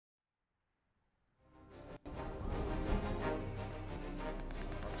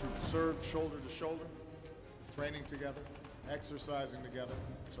served shoulder to shoulder, training together, exercising together.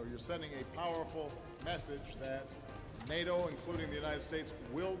 So you're sending a powerful message that NATO, including the United States,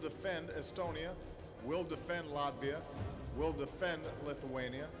 will defend Estonia, will defend Latvia, will defend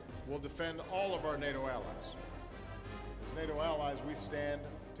Lithuania, will defend all of our NATO allies. As NATO allies, we stand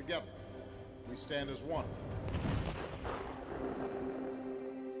together. We stand as one.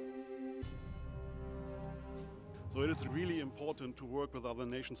 So it is really important to work with other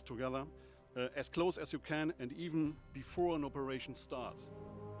nations together, as close as you can, and even before an operation starts.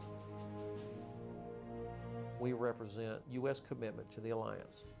 We represent U.S. commitment to the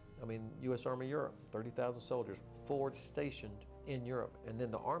alliance. I mean, U.S. Army Europe, 30,000 soldiers forward stationed in Europe. And then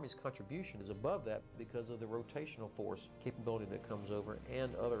the Army's contribution is above that because of the rotational force capability that comes over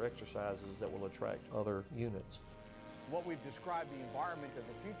and other exercises that will attract other units. What we've described the environment of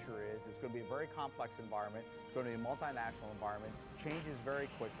the future is, it's going to be a very complex environment. It's going to be a multinational environment, changes very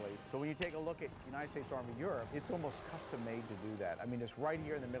quickly. So when you take a look at United States Army Europe, it's almost custom made to do that. I mean, it's right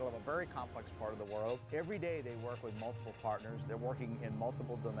here in the middle of a very complex part of the world. Every day they work with multiple partners. They're working in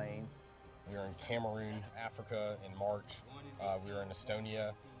multiple domains. We were in Cameroon, Africa in March. We were in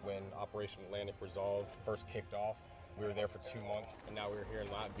Estonia when Operation Atlantic Resolve first kicked off. We were there for 2 months, and now we're here in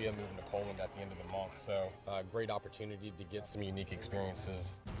Latvia, moving to Poland at the end of the month. So, great opportunity to get some unique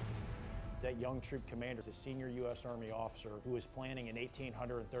experiences. That young troop commander is a senior U.S. Army officer who is planning an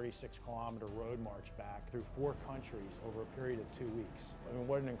 1,836-kilometer road march back through 4 countries over a period of 2 weeks. I mean,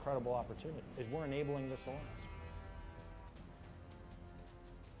 what an incredible opportunity. Is we're enabling this alliance.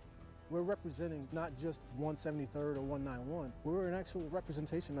 We're representing not just 173rd or 191. We're an actual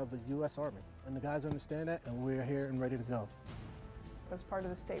representation of the U.S. Army. And the guys understand that, and we're here and ready to go. As part of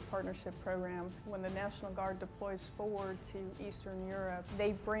the State Partnership Program, when the National Guard deploys forward to Eastern Europe,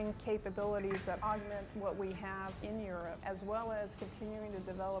 they bring capabilities that augment what we have in Europe, as well as continuing to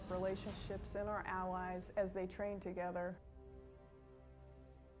develop relationships in our allies as they train together.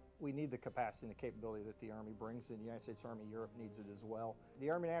 We need the capacity and the capability that the Army brings, and the United States Army Europe needs it as well. The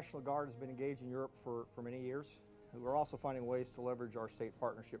Army National Guard has been engaged in Europe for many years. We're also finding ways to leverage our state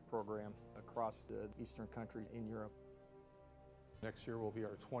partnership program across the eastern countries in Europe. Next year will be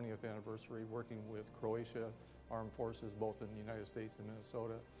our 20th anniversary working with Croatia Armed Forces, both in the United States and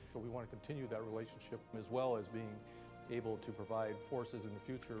Minnesota. So we want to continue that relationship, as well as being able to provide forces in the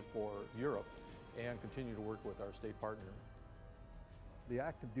future for Europe and continue to work with our state partner. The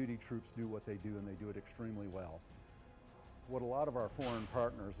active duty troops do what they do, and they do it extremely well. What a lot of our foreign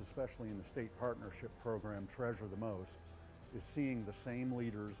partners, especially in the state partnership program, treasure the most is seeing the same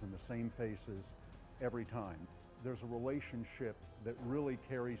leaders and the same faces every time. There's a relationship that really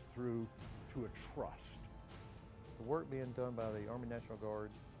carries through to a trust. The work being done by the Army National Guard,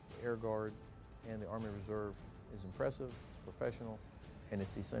 the Air Guard, and the Army Reserve is impressive, it's professional, and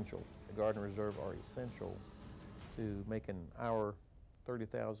it's essential. The Guard and Reserve are essential to making our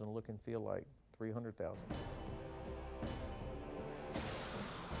 30,000 look and feel like 300,000.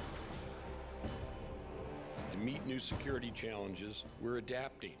 To meet new security challenges, we're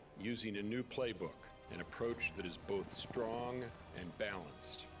adapting using a new playbook, an approach that is both strong and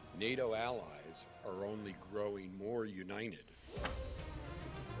balanced. NATO allies are only growing more united.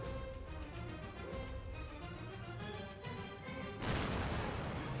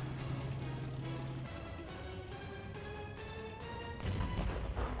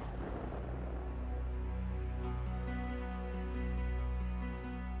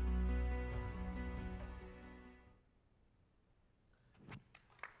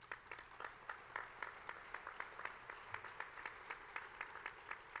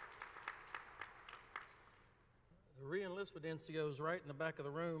 The re-enlistment NCO is right in the back of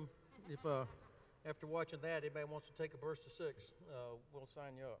the room. If after watching that, anybody wants to take a burst of 6, we'll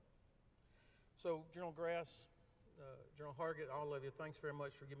sign you up. So General Grass, General Hargett, all of you, thanks very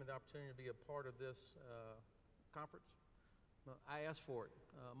much for giving me the opportunity to be a part of this conference. I asked for it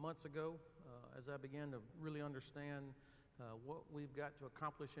months ago as I began to really understand what we've got to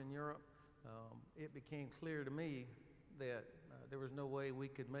accomplish in Europe. It became clear to me that there was no way we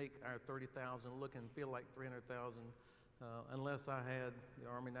could make our 30,000 look and feel like 300,000 unless I had the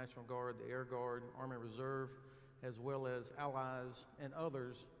Army National Guard, the Air Guard, Army Reserve, as well as allies and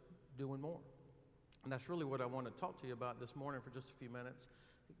others doing more. And that's really what I want to talk to you about this morning for just a few minutes.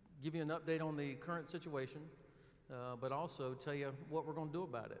 Give you an update on the current situation, but also tell you what we're going to do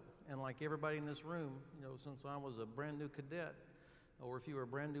about it. And like everybody in this room, you know, since I was a brand new cadet, or if you were a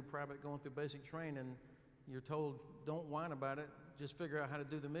brand new private going through basic training, you're told, don't whine about it, just figure out how to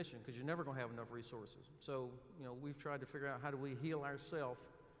do the mission, because you're never going to have enough resources. So, you know, we've tried to figure out how do we heal ourselves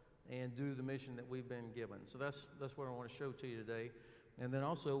and do the mission that we've been given. So that's what I want to show to you today. And then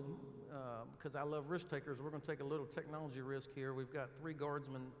also, because I love risk takers, we're going to take a little technology risk here. We've got 3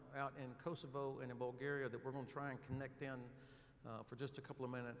 guardsmen out in Kosovo and in Bulgaria that we're going to try and connect in for just a couple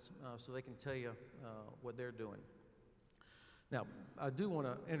of minutes so they can tell you what they're doing. Now, I do want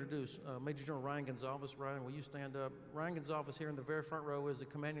to introduce Major General Ryan Gonzalez. Ryan, will you stand up? Ryan Gonzalez here in the very front row is the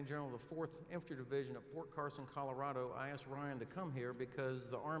Commanding General of the 4th Infantry Division at Fort Carson, Colorado. I asked Ryan to come here because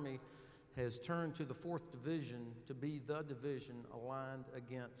the Army has turned to the 4th Division to be the division aligned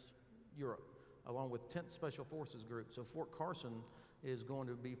against Europe, along with 10th Special Forces Group. So Fort Carson is going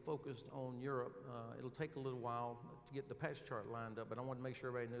to be focused on Europe. It'll take a little while to get the patch chart lined up, but I wanted to make sure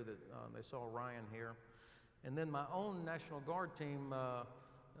everybody knew that they saw Ryan here. And then my own National Guard team,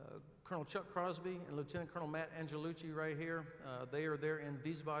 Colonel Chuck Crosby and Lieutenant Colonel Matt Angelucci right here. They are there in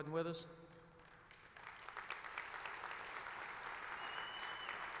Wiesbaden with us.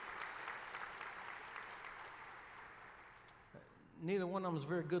 Neither one of them is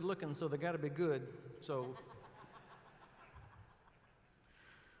very good looking, so they got to be good. So,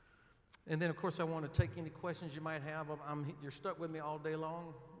 and then of course I want to take any questions you might have. You're stuck with me all day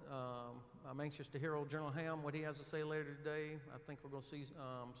long. I'm anxious to hear old General Ham, what he has to say later today. I think we're going to see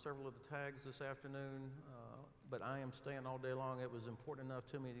several of the tags this afternoon, but I am staying all day long. It was important enough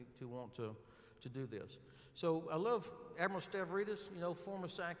to me to want to do this. So I love Admiral Stavridis, you know, former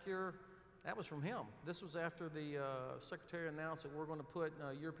SACEUR. That was from him. This was after the Secretary announced that we're going to put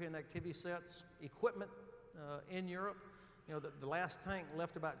European activity sets, equipment in Europe. You know, the last tank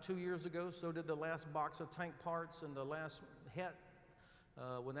left about 2 years ago, so did the last box of tank parts and the last HET.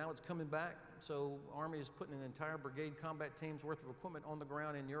 Well, now it's coming back. So Army is putting an entire brigade combat team's worth of equipment on the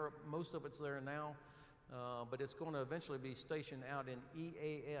ground in Europe. Most of it's there now, but it's going to eventually be stationed out in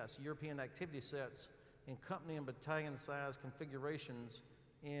EAS, European activity sets, in company and battalion size configurations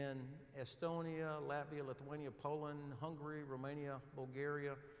in Estonia, Latvia, Lithuania, Poland, Hungary, Romania,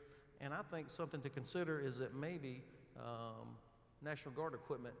 Bulgaria. And I think something to consider is that maybe National Guard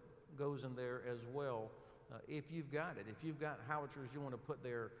equipment goes in there as well. If you've got it, if you've got howitzers you want to put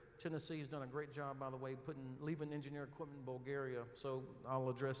there. Tennessee's done a great job, by the way, leaving engineer equipment in Bulgaria, so I'll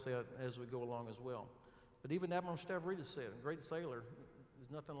address that as we go along as well. But even Admiral Stavridis said, a great sailor,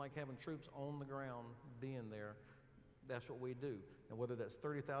 there's nothing like having troops on the ground being there. That's what we do. And whether that's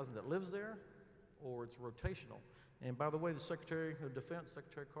 30,000 that lives there or it's rotational. And by the way, the Secretary of Defense,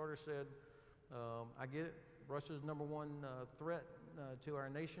 Secretary Carter, said, I get it, Russia's #1 threat to our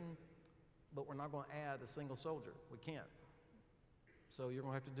nation, but we're not going to add a single soldier. We can't. So you're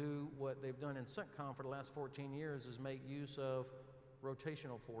going to have to do what they've done in CENTCOM for the last 14 years, is make use of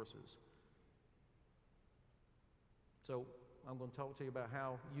rotational forces. So I'm going to talk to you about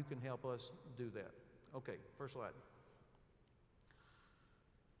how you can help us do that. Okay, first slide.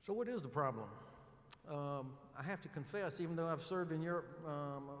 So what is the problem? I have to confess, even though I've served in Europe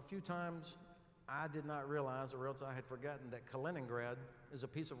a few times, I did not realize, or else I had forgotten, that Kaliningrad is a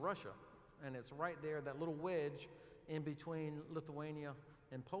piece of Russia. And it's right there, that little wedge in between Lithuania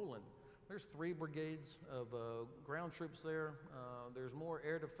and Poland. There's 3 brigades of ground troops there. There's more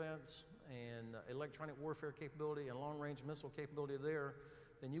air defense and electronic warfare capability and long-range missile capability there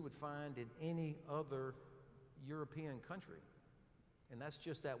than you would find in any other European country. And that's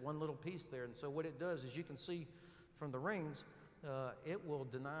just that one little piece there. And so what it does is, you can see from the rings, it will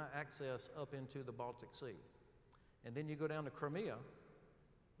deny access up into the Baltic Sea. And then you go down to Crimea,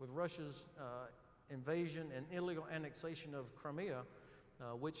 with Russia's invasion and illegal annexation of Crimea,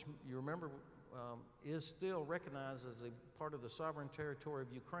 which you remember is still recognized as a part of the sovereign territory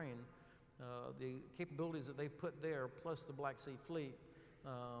of Ukraine. The capabilities that they've put there, plus the Black Sea Fleet,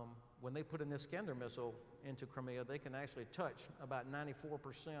 when they put an Iskander missile into Crimea, they can actually touch about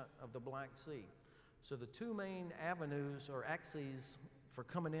 94% of the Black Sea. So the 2 main avenues or axes for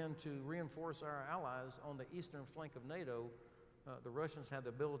coming in to reinforce our allies on the eastern flank of NATO, the Russians have the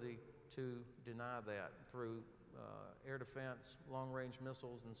ability to deny that through air defense, long-range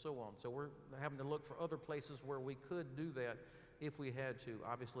missiles, and so on. So we're having to look for other places where we could do that if we had to.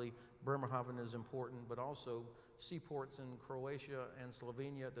 Obviously, Bremerhaven is important, but also seaports in Croatia and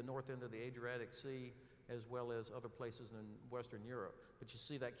Slovenia at the north end of the Adriatic Sea, as well as other places in Western Europe. But you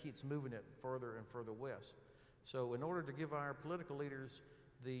see that keeps moving it further and further west. So in order to give our political leaders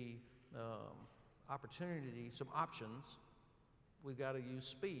the opportunity, some options, we've got to use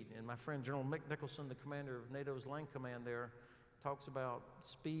speed. And my friend General Mick Nicholson, the commander of NATO's Land Command there, talks about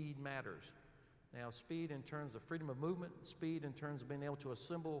speed matters. Now, speed in terms of freedom of movement, speed in terms of being able to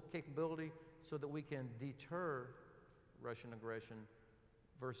assemble capability so that we can deter Russian aggression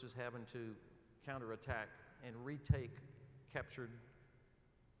versus having to counterattack and retake captured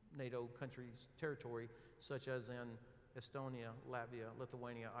NATO countries' territory, such as in Estonia, Latvia,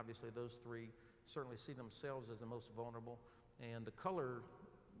 Lithuania, obviously those three certainly see themselves as the most vulnerable. And the color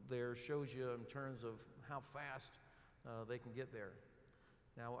there shows you in terms of how fast they can get there.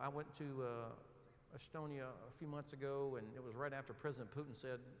 Now, I went to Estonia a few months ago, and it was right after President Putin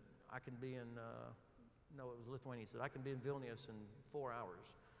said, I can be in, no, it was Lithuania, he said, I can be in Vilnius in 4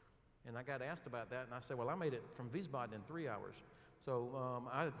 hours. And I got asked about that, and I said, well, I made it from Wiesbaden in 3 hours. So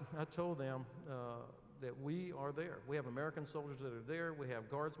I told them that we are there. We have American soldiers that are there. We have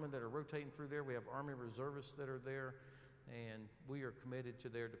guardsmen that are rotating through there. We have Army reservists that are there, and we are committed to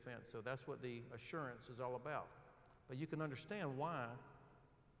their defense. So that's what the assurance is all about. But you can understand why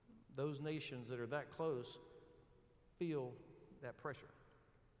those nations that are that close feel that pressure.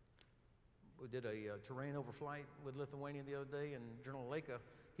 We did a terrain overflight with Lithuania the other day, and General Leka,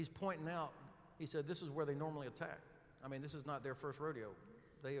 he's pointing out, he said, this is where they normally attack. I mean, this is not their first rodeo.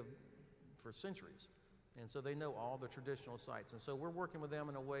 They have for centuries. And so they know all the traditional sites. And so we're working with them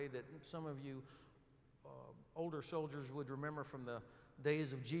in a way that some of you older soldiers would remember from the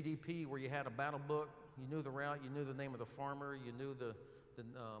days of GDP, where you had a battle book, you knew the route, you knew the name of the farmer, you knew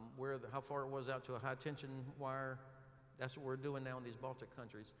how far it was out to a high tension wire. That's what we're doing now in these Baltic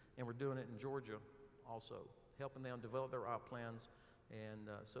countries, and we're doing it in Georgia also, helping them develop their op plans, and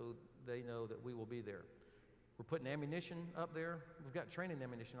so they know that we will be there. We're putting ammunition up there. We've got training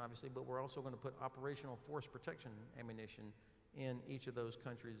ammunition, obviously, but we're also going to put operational force protection ammunition in each of those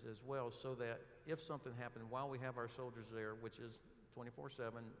countries as well, so that if something happened while we have our soldiers there, which is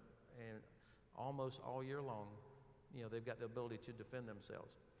 24/7 and almost all year long, you know, they've got the ability to defend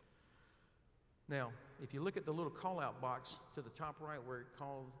themselves. Now, if you look at the little call-out box to the top right where it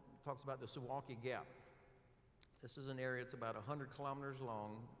talks about the Suwalki Gap, this is an area that's about 100 kilometers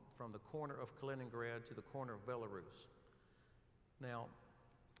long from the corner of Kaliningrad to the corner of Belarus. Now,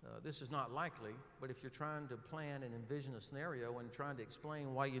 this is not likely, but if you're trying to plan and envision a scenario and trying to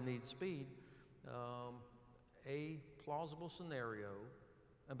explain why you need speed, a plausible scenario,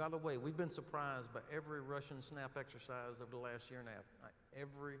 and by the way, we've been surprised by every Russian snap exercise over the last year and a half,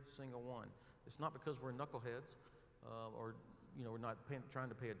 every single one. It's not because we're knuckleheads or we're not trying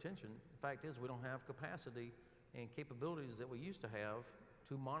to pay attention. The fact is we don't have capacity and capabilities that we used to have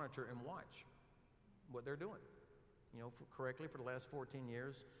to monitor and watch what they're doing. Correctly for the last 14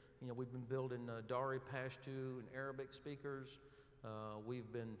 years, we've been building Dari, Pashto, and Arabic speakers.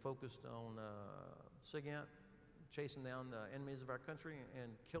 We've been focused on SIGINT, chasing down enemies of our country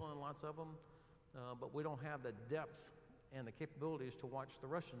and killing lots of them, but we don't have the depth and the capabilities to watch the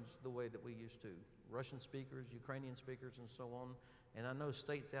Russians the way that we used to. Russian speakers, Ukrainian speakers, and so on. And I know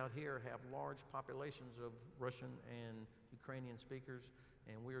states out here have large populations of Russian and Ukrainian speakers,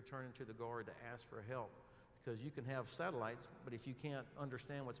 and we are turning to the Guard to ask for help. Because you can have satellites, but if you can't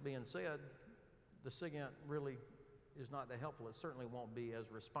understand what's being said, the SIGINT really is not that helpful. It certainly won't be as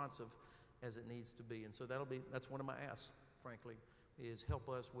responsive as it needs to be. And so that's one of my asks, frankly, is help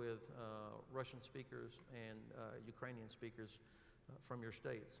us with Russian speakers and Ukrainian speakers from your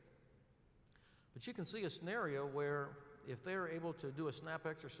states. But you can see a scenario where if they're able to do a snap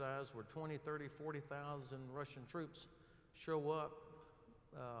exercise where 20, 30, 40,000 Russian troops show up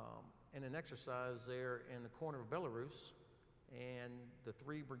in an exercise there in the corner of Belarus, and the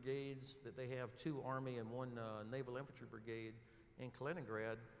 3 brigades that they have, 2 Army and 1 Naval Infantry Brigade in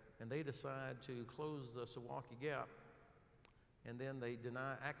Kaliningrad, and they decide to close the Suwalki Gap, and then they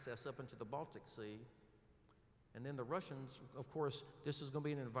deny access up into the Baltic Sea. And then the Russians, of course, this is going to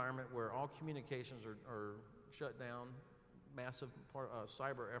be an environment where all communications are shut down, massive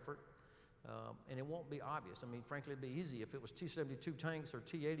cyber effort, and it won't be obvious. I mean, frankly, it'd be easy if it was T-72 tanks or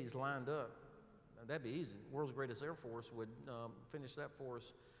T-80s lined up. That'd be easy. World's greatest Air Force would finish that for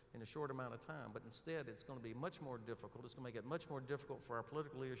us in a short amount of time. But instead, it's going to be much more difficult. It's going to make it much more difficult for our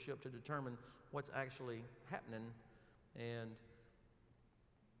political leadership to determine what's actually happening. And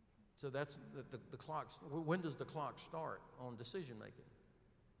so that's the clock. When does the clock start on decision making?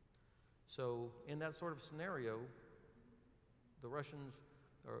 So in that sort of scenario, the Russians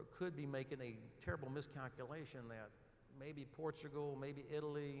could be making a terrible miscalculation that maybe Portugal, maybe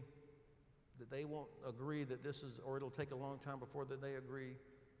Italy, that they won't agree that this is, or it'll take a long time before that they agree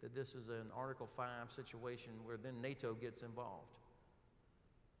that this is an Article 5 situation where then NATO gets involved.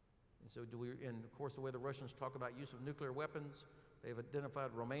 And so and of course the way the Russians talk about use of nuclear weapons, they've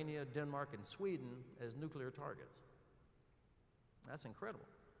identified Romania, Denmark, and Sweden as nuclear targets. That's incredible.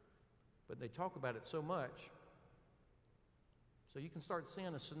 But they talk about it so much. So you can start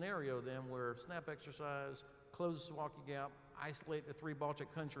seeing a scenario then where snap exercise, close the Suwalki Gap, isolate the 3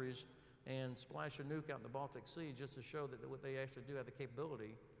 Baltic countries, and splash a nuke out in the Baltic Sea just to show that what they actually do have the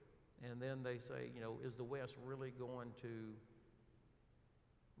capability. And then they say, you know, is the West really going to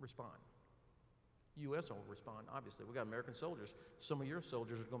respond? U.S. will respond, obviously. We got American soldiers. Some of your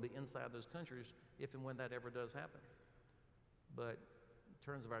soldiers are going to be inside those countries if and when that ever does happen. But in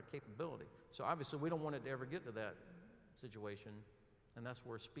terms of our capability, so obviously we don't want it to ever get to that situation, and that's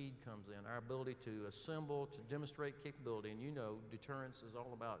where speed comes in. Our ability to assemble, to demonstrate capability, and you know, deterrence is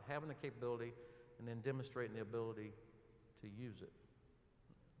all about having the capability and then demonstrating the ability to use it.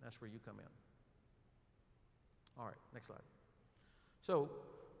 That's where you come in. All right, next slide. So,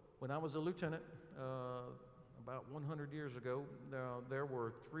 when I was a lieutenant, about 100 years ago, there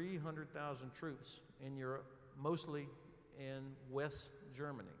were 300,000 troops in Europe, mostly in West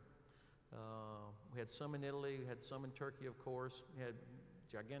Germany. We had some in Italy, we had some in Turkey, of course. We had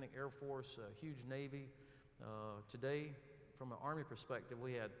gigantic Air Force, a huge Navy. Today, from an Army perspective,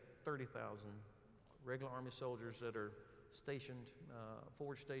 we had 30,000 regular Army soldiers that are stationed,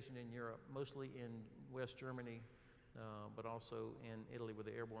 forward stationed in Europe, mostly in West Germany, but also in Italy with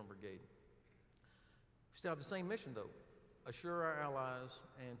the Airborne Brigade. We still have the same mission, though: assure our allies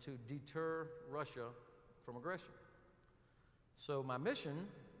and to deter Russia from aggression. So my mission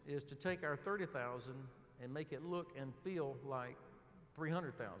is to take our 30,000 and make it look and feel like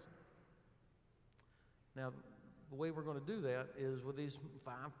 300,000. Now, the way we're going to do that is with these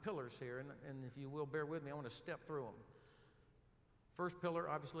 5 pillars here, and if you will bear with me, I want to step through them. First pillar,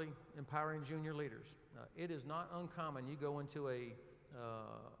 obviously, empowering junior leaders. It is not uncommon. You go into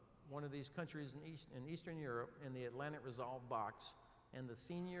one of these countries in Eastern Europe in the Atlantic Resolve box, and the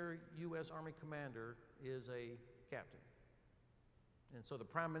senior U.S. Army commander is a captain. And so the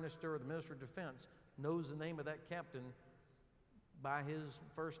Prime Minister or the Minister of Defense knows the name of that captain by his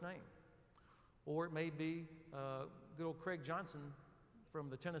first name. Or it may be good old Craig Johnson from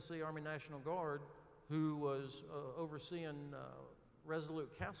the Tennessee Army National Guard, who was overseeing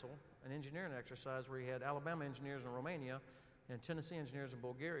Resolute Castle, an engineering exercise where he had Alabama engineers in Romania and Tennessee engineers in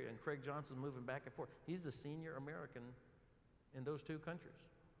Bulgaria, and Craig Johnson moving back and forth. He's the senior American in those 2 countries.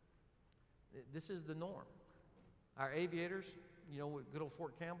 This is the norm. Our aviators, you know, good old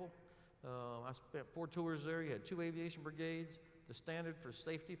Fort Campbell, I spent 4 tours there. You had 2 aviation brigades. The standard for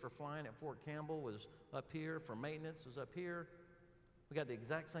safety for flying at Fort Campbell was up here, for maintenance was up here. We got the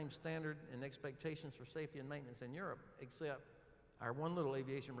exact same standard and expectations for safety and maintenance in Europe, except our one little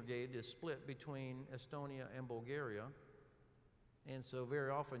aviation brigade is split between Estonia and Bulgaria. And so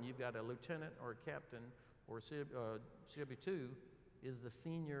very often you've got a lieutenant or a captain, or CW2 is the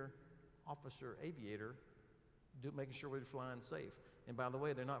senior officer aviator making sure we're flying safe. And by the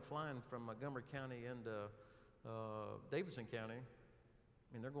way, they're not flying from Montgomery County and Davidson County.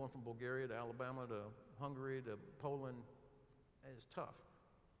 I mean, they're going from Bulgaria to Alabama to Hungary to Poland. It's tough,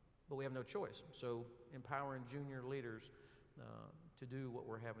 but we have no choice. So empowering junior leaders to do what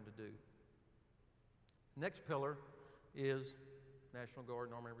we're having to do. Next pillar is National Guard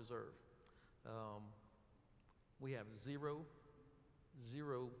and Army Reserve. We have zero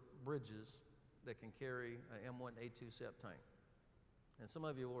bridges that can carry an M1A2 SEP tank. And some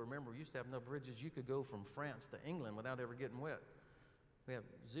of you will remember we used to have enough bridges you could go from France to England without ever getting wet. We have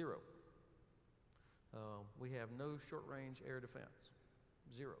 0. We have no short-range air defense.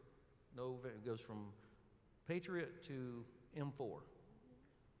 0. No, it goes from Patriot to M4.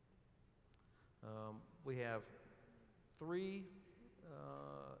 We have 3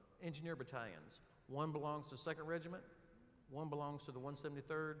 engineer battalions. 1 belongs to 2nd Regiment, 1 belongs to the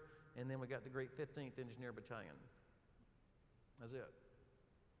 173rd, and then we got the great 15th Engineer Battalion. That's it.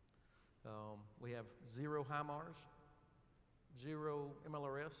 We have 0 HIMARS, 0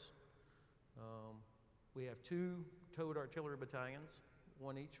 MLRS. We have 2 towed artillery battalions,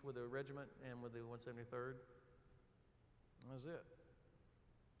 1 each with a regiment and with the 173rd. That's it.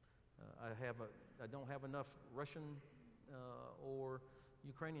 I don't have enough Russian or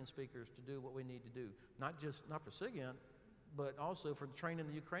Ukrainian speakers to do what we need to do. Not for SIGINT, but also for training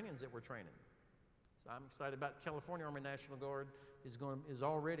the Ukrainians that we're training. So I'm excited about California Army National Guard is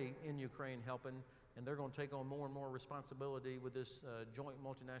already in Ukraine helping, and they're going to take on more and more responsibility with this Joint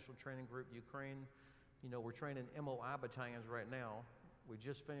Multinational Training Group Ukraine. You know, we're training MOI battalions right now. We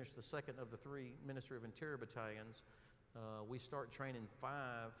just finished the 2nd of the 3 Ministry of Interior battalions. We start training 5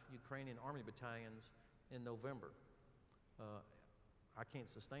 Ukrainian Army battalions in November. I can't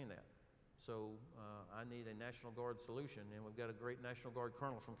sustain that. So I need a National Guard solution, and we've got a great National Guard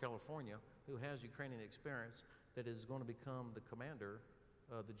colonel from California who has Ukrainian experience that is going to become the commander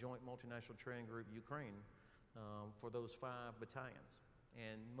of the Joint Multinational Training Group Ukraine for those 5 battalions.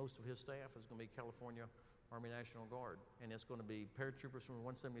 And most of his staff is going to be California Army National Guard. And it's going to be paratroopers from the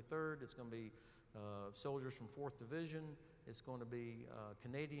 173rd, it's going to be soldiers from 4th Division, it's going to be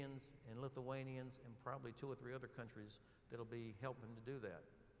Canadians and Lithuanians and probably 2 or 3 other countries that'll be helping to do that.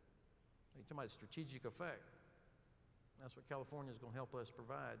 You're talking about strategic effect. That's what California is going to help us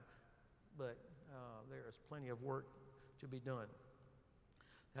provide, but there is plenty of work to be done.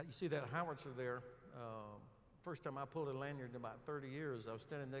 Now, you see that howitzer there. First time I pulled a lanyard in about 30 years, I was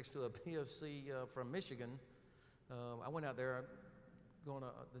standing next to a PFC from Michigan. I went out there going to,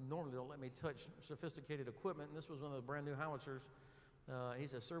 normally don't let me touch sophisticated equipment, and this was one of the brand new howitzers. He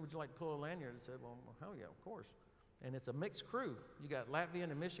said, "Sir, would you like to pull a lanyard?" I said, "Well, hell yeah, of course." And it's a mixed crew. You got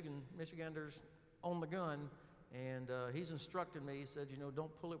Latvian and Michiganders on the gun, and he's instructing me. He said, "You know,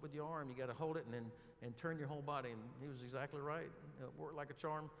 don't pull it with your arm. You got to hold it and turn your whole body." And he was exactly right. It worked like a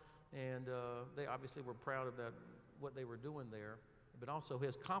charm. And they obviously were proud of that, what they were doing there, but also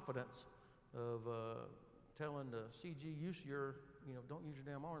his confidence of telling the CG, don't use your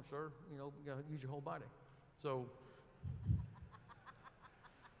damn arm, sir. You gotta use your whole body. So,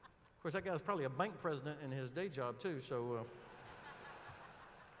 of course, that guy was probably a bank president in his day job too. So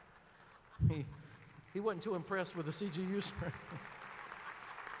he wasn't too impressed with the CG user.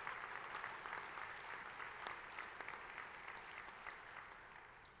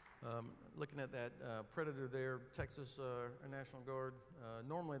 Looking at that Predator there, Texas Air National Guard.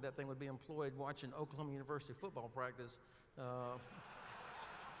 Normally that thing would be employed watching Oklahoma University football practice.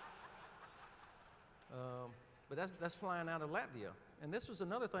 But that's flying out of Latvia. And this was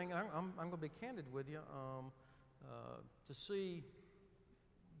another thing, I'm going to be candid with you, to see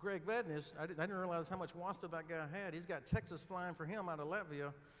Greg Vednis, I didn't realize how much WASTA that guy had. He's got Texas flying for him out of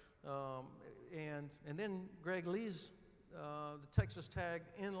Latvia. And then Greg leaves the Texas tag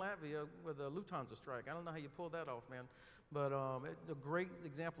in Latvia with a Lufthansa strike. I don't know how you pulled that off, man. But a great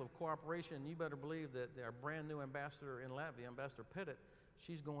example of cooperation. You better believe that our brand new ambassador in Latvia, Ambassador Pettit,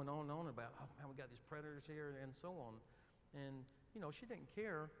 she's going on and on about, oh man, we got these predators here and so on. And she didn't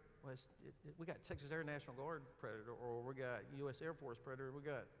care. Well, we got Texas Air National Guard Predator, or we got U.S. Air Force Predator. We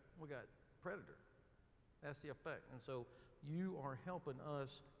got Predator. That's the effect. And so you are helping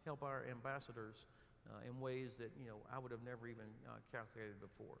us help our ambassadors in ways that I would have never even calculated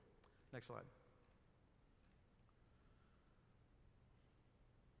before. Next slide.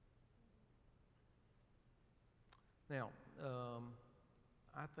 Now,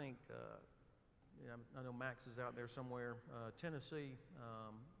 I think I know Max is out there somewhere. Tennessee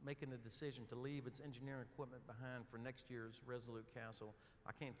making the decision to leave its engineering equipment behind for next year's Resolute Castle.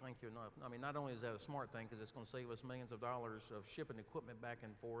 I can't thank you enough. I mean, not only is that a smart thing because it's going to save us millions of dollars of shipping equipment back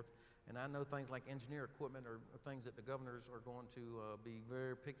and forth, and I know things like engineer equipment are things that the governors are going to be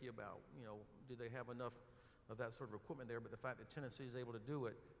very picky about. Do they have enough of that sort of equipment there? But the fact that Tennessee is able to do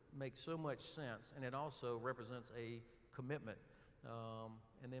it makes so much sense, and it also represents a commitment.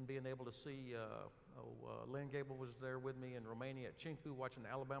 And then being able to see, Lynn Gable was there with me in Romania at Chinku watching the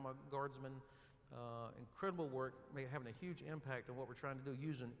Alabama Guardsmen. Incredible work, having a huge impact on what we're trying to do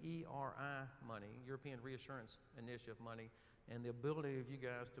using ERI money, European Reassurance Initiative money, and the ability of you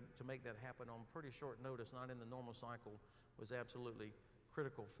guys to make that happen on pretty short notice, not in the normal cycle, was absolutely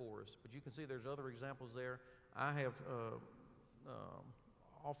critical for us. But you can see there's other examples there. I have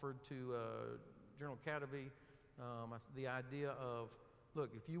offered to General Cadavy the idea of, look,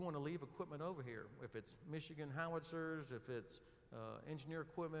 if you want to leave equipment over here, if it's Michigan howitzers, if it's engineer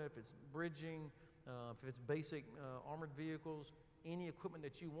equipment, if it's bridging, if it's basic armored vehicles, any equipment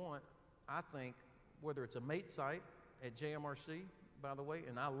that you want, I think, whether it's a mate site at JMRC, by the way,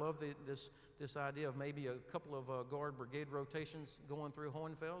 and I love this idea of maybe a couple of Guard brigade rotations going through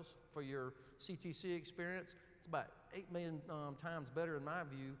Hohenfels for your CTC experience. It's about 8 million times better, in my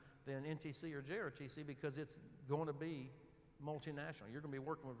view, than NTC or JRTC because it's going to be multinational. You're going to be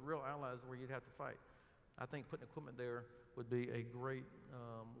working with real allies where you'd have to fight. I think putting equipment there would be a great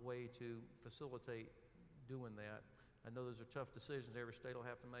way to facilitate doing that. I know those are tough decisions every state will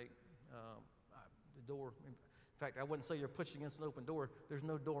have to make. The door, in fact, I wouldn't say you're pushing against an open door. There's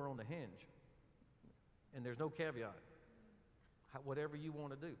no door on the hinge, and there's no caveat. Whatever you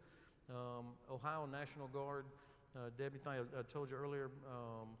want to do. Ohio National Guard, Debbie, I told you earlier,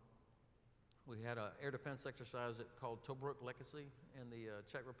 we had an air defense exercise called Tobruk Legacy in the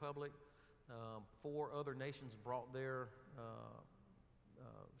Czech Republic. 4 other nations brought their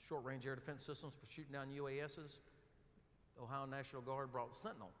short-range air defense systems for shooting down UASs. Ohio National Guard brought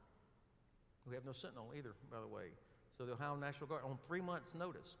Sentinel. We have no Sentinel either, by the way. So the Ohio National Guard, on 3 months'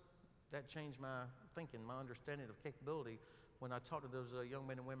 notice, that changed my thinking, my understanding of capability. When I talked to those young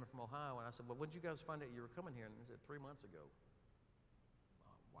men and women from Ohio, and I said, well, when did you guys find out you were coming here? And they said, 3 months ago.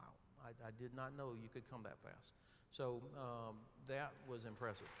 Wow, I did not know you could come that fast. So that was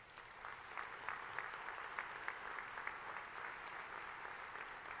impressive.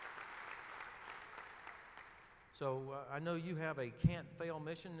 So I know you have a can't-fail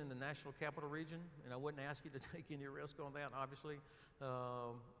mission in the National Capital Region, and I wouldn't ask you to take any risk on that, obviously.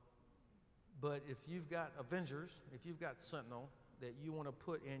 But if you've got Avengers, if you've got Sentinel that you want to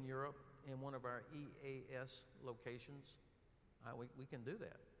put in Europe in one of our EAS locations, we can do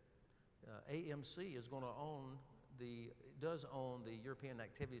that. AMC is going to does own the European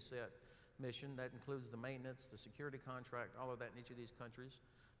Activity Set mission. That includes the maintenance, the security contract, all of that in each of these countries.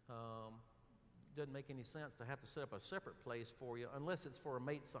 Doesn't make any sense to have to set up a separate place for you unless it's for a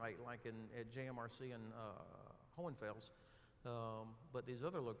mate site like at JMRC in Hohenfels. But these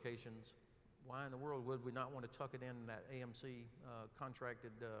other locations, why in the world would we not want to tuck it in that AMC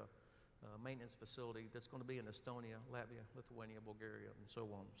contracted maintenance facility that's going to be in Estonia, Latvia, Lithuania, Bulgaria, and so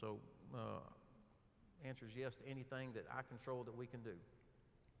on. So answer is yes to anything that I control that we can do.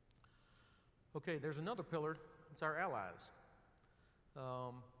 Okay, there's another pillar. It's our allies.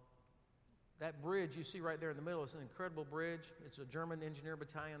 That bridge you see right there in the middle is an incredible bridge. It's a German engineer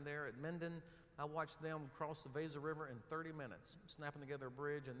battalion there at Minden. I watched them cross the Weser River in 30 minutes, snapping together a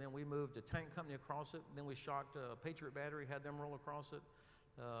bridge, and then we moved a tank company across it. Then we shocked a Patriot battery, had them roll across it.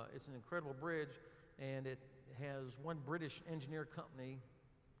 It's an incredible bridge, and it has one British engineer company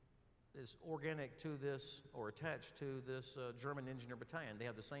that's organic to this or attached to this German engineer battalion. They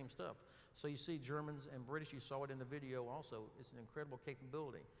have the same stuff. So you see Germans and British, you saw it in the video also. It's an incredible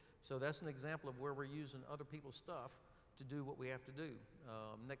capability. So that's an example of where we're using other people's stuff to do what we have to do.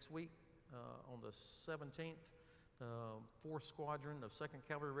 Next week, on the 17th, 4th Squadron of 2nd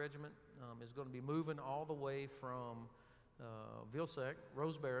Cavalry Regiment is going to be moving all the way from Vilsek,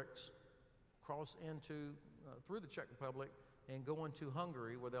 Rose Barracks, cross into, through the Czech Republic, and go into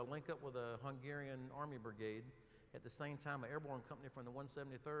Hungary, where they'll link up with a Hungarian Army Brigade. At the same time, an airborne company from the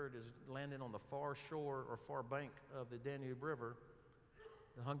 173rd is landing on the far shore or far bank of the Danube River.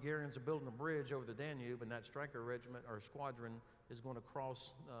 The Hungarians are building a bridge over the Danube, and that striker regiment or squadron is going to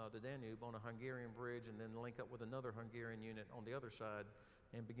cross the Danube on a Hungarian bridge and then link up with another Hungarian unit on the other side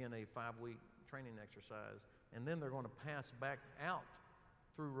and begin a 5-week training exercise. And then they're going to pass back out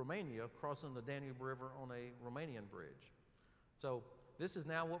through Romania, crossing the Danube River on a Romanian bridge. So this is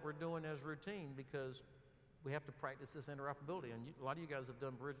now what we're doing as routine because we have to practice this interoperability. And a lot of you guys have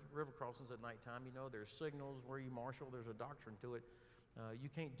done river crossings at nighttime. You know, there's signals where you marshal, there's a doctrine to it. You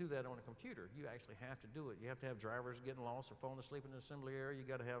can't do that on a computer. You actually have to do it. You have to have drivers getting lost or falling asleep in the assembly area. You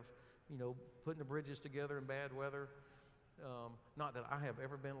got to have, you know, putting the bridges together in bad weather. Not that I have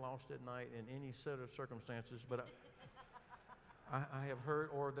ever been lost at night in any set of circumstances, but I have heard,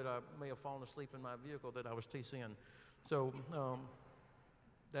 or that I may have fallen asleep in my vehicle that I was TCing. So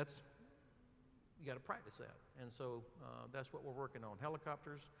that's, you got to practice that. And so that's what we're working on.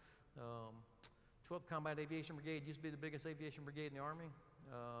 Helicopters. 12th Combat Aviation Brigade used to be the biggest aviation brigade in the Army.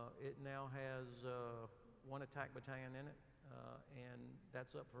 It now has one attack battalion in it, and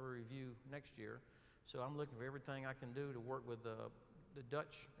that's up for review next year. So I'm looking for everything I can do to work with the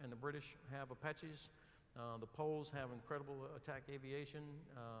Dutch and the British have Apaches. The Poles have incredible attack aviation.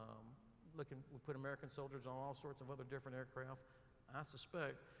 We put American soldiers on all sorts of other different aircraft. I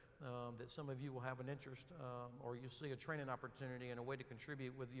suspect that some of you will have an interest or you see a training opportunity and a way to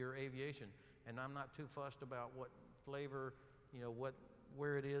contribute with your aviation. And I'm not too fussed about what flavor, you know,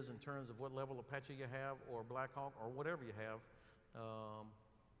 where it is in terms of what level Apache you have or Black Hawk or whatever you have.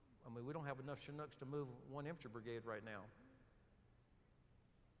 I mean, we don't have enough Chinooks to move one infantry brigade right now.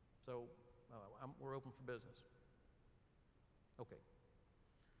 So we're open for business. Okay.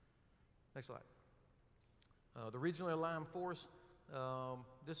 Next slide. The regionally aligned force.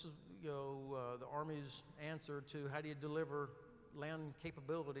 This is, you know, the Army's answer to how do you deliver land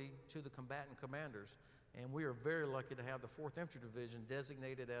capability to the combatant commanders. And we are very lucky to have the 4th Infantry Division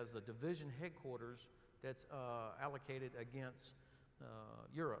designated as the division headquarters that's allocated against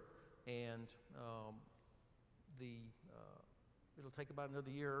Europe. And it'll take about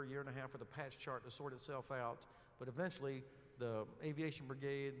another year and a half for the patch chart to sort itself out. But eventually, the Aviation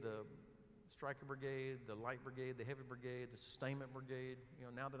Brigade, the Striker Brigade, the Light Brigade, the Heavy Brigade, the Sustainment Brigade. You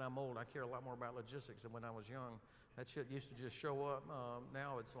know, now that I'm old, I care a lot more about logistics than when I was young. That shit used to just show up.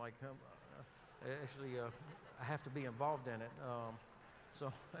 Now it's like, actually, I have to be involved in it.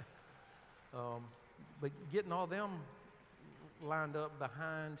 But getting all them lined up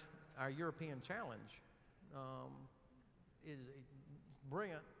behind our European challenge is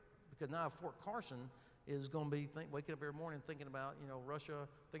brilliant, because now Fort Carson is going to be waking up every morning thinking about, you know, Russia,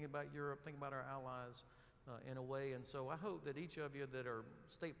 thinking about Europe, thinking about our allies in a way. And so I hope that each of you that are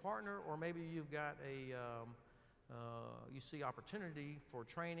state partner, or maybe you've got you see opportunity for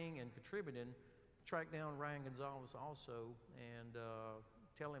training and contributing, track down Ryan Gonzalez also and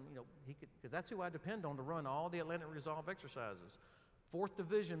tell him, he could, because that's who I depend on to run all the Atlantic Resolve exercises. 4th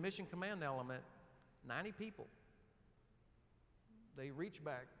Division Mission Command Element, 90 people. They reach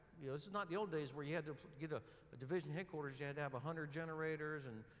back. This is not the old days where you had to get a division headquarters, you had to have 100 generators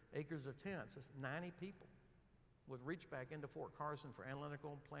and acres of tents. It's 90 people with reach back into Fort Carson for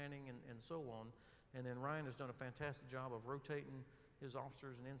analytical planning and so on. And then Ryan has done a fantastic job of rotating his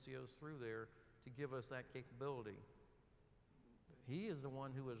officers and NCOs through there to give us that capability. He is the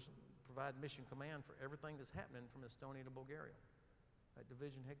one who has provided mission command for everything that's happening from Estonia to Bulgaria, at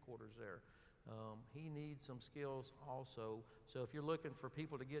division headquarters there. He needs some skills also. So if you're looking for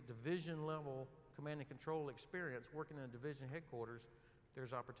people to get division level command and control experience working in a division headquarters,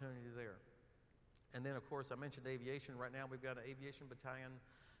 there's opportunity there. And then of course I mentioned aviation. Right now we've got an aviation battalion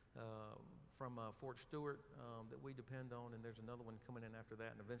from Fort Stewart that we depend on, and there's another one coming in after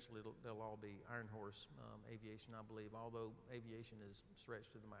that, and eventually they'll all be Iron Horse aviation, I believe, although aviation is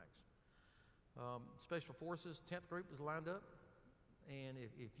stretched to the max. Special Forces 10th Group is lined up, and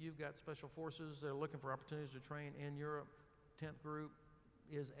if you've got Special Forces that are looking for opportunities to train in Europe, 10th Group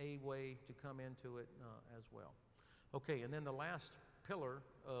is a way to come into it as well. Okay, and then the last pillar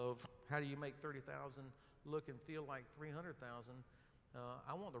of how do you make 30,000 look and feel like 300,000,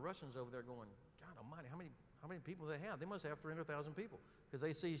 I want the Russians over there going, God almighty, how many people do they have? They must have 300,000 people, because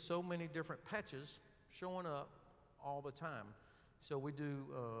they see so many different patches showing up all the time. So we do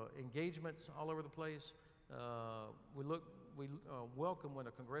engagements all over the place. We welcome when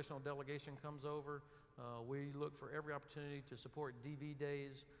a congressional delegation comes over. We look for every opportunity to support DV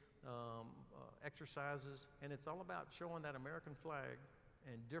days, exercises, and it's all about showing that American flag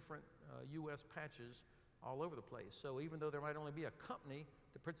and different U.S. patches all over the place. So even though there might only be a company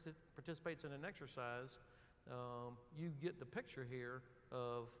that participates in an exercise, you get the picture here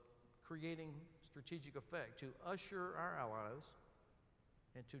of creating strategic effect to assure our allies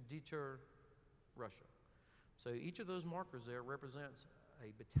and to deter Russia. So each of those markers there represents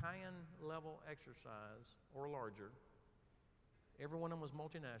a battalion level exercise or larger. Every one of them was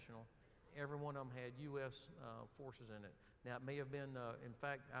multinational. Every one of them had U.S. forces in it. Now it may have been, in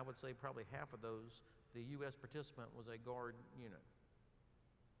fact, I would say probably half of those, the U.S. participant was a Guard unit.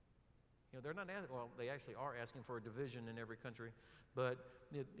 They're not asking, well, they actually are asking for a division in every country, but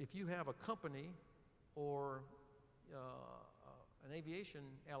if you have a company or an aviation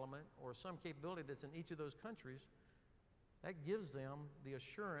element or some capability that's in each of those countries, that gives them the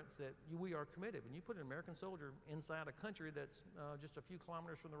assurance that we are committed. When you put an American soldier inside a country that's just a few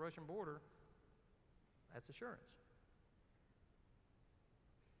kilometers from the Russian border, that's assurance.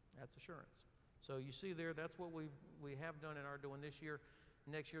 That's assurance. So you see there, that's what we have done and are doing this year.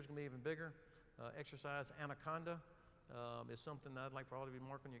 Next year is going to be even bigger. Exercise Anaconda is something that I'd like for all of you to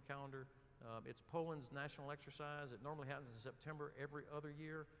mark on your calendar. It's Poland's national exercise. It normally happens in September every other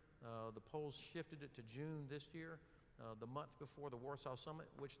year. The Poles shifted it to June this year, the month before the Warsaw Summit,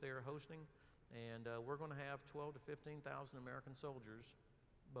 which they are hosting. And we're going to have 12 to 15,000 American soldiers,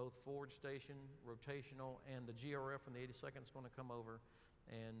 both forward station, rotational, and the GRF from the 82nd is going to come over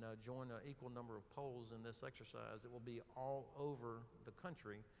and join an equal number of Poles in this exercise. It will be all over the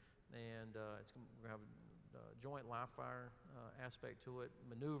country, and it's going to have a joint live fire aspect to it,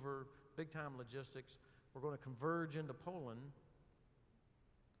 maneuver, big-time logistics. We're going to converge into Poland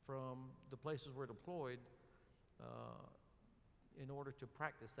from the places we're deployed in order to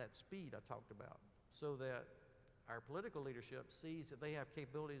practice that speed I talked about, so that our political leadership sees that they have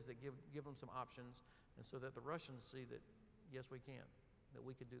capabilities that give them some options, and so that the Russians see that, yes, we can, that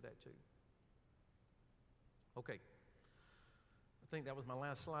we could do that too. Okay, I think that was my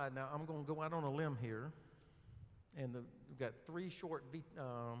last slide. Now I'm going to go out on a limb here, and we've got 3 short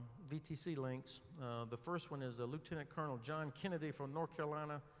VTC links. The first one is Lieutenant Colonel John Kennedy from North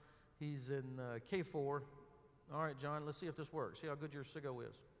Carolina. He's in K4. All right, John, let's see if this works. See how good your SIGO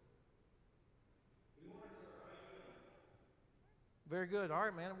is. Good morning, sir. How are you doing? Very good. All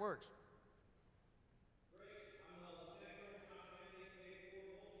right, man, it works.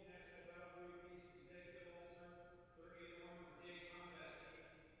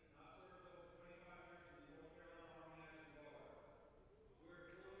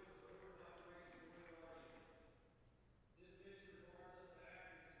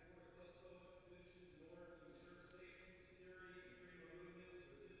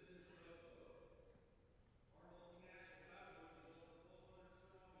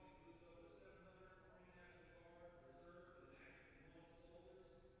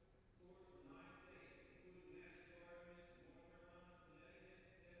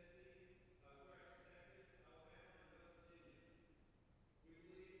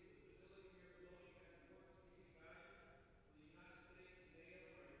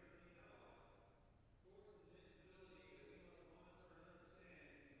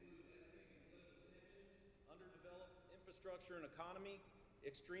 infrastructure and economy,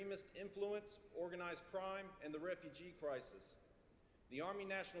 extremist influence, organized crime, and the refugee crisis. The Army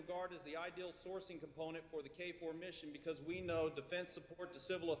National Guard is the ideal sourcing component for the KFOR mission because we know defense support to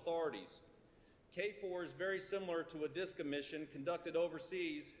civil authorities. KFOR is very similar to a DISCA mission conducted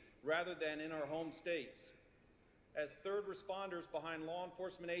overseas rather than in our home states. As third responders behind law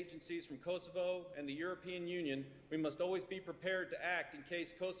enforcement agencies from Kosovo and the European Union, we must always be prepared to act in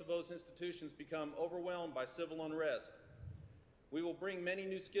case Kosovo's institutions become overwhelmed by civil unrest. We will bring many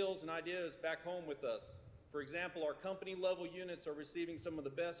new skills and ideas back home with us. For example, our company-level units are receiving some of the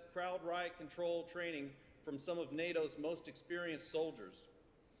best crowd riot control training from some of NATO's most experienced soldiers.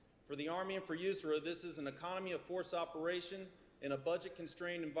 For the Army and for USARA, this is an economy of force operation in a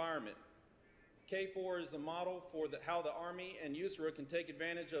budget-constrained environment. KFOR is a model for how the Army and USARA can take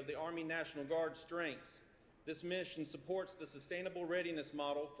advantage of the Army National Guard's strengths. This mission supports the sustainable readiness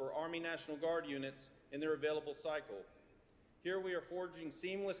model for Army National Guard units in their available cycle. Here we are forging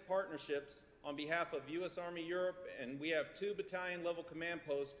seamless partnerships on behalf of U.S. Army Europe, and we have 2 battalion-level command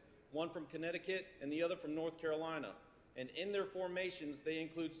posts, one from Connecticut and the other from North Carolina. And in their formations, they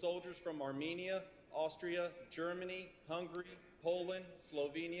include soldiers from Armenia, Austria, Germany, Hungary, Poland,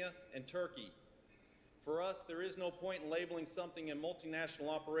 Slovenia, and Turkey. For us, there is no point in labeling something a multinational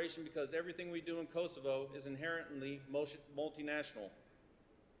operation because everything we do in Kosovo is inherently multinational.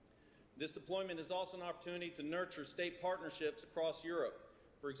 This deployment is also an opportunity to nurture state partnerships across Europe.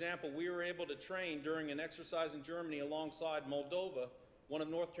 For example, we were able to train during an exercise in Germany alongside Moldova, one of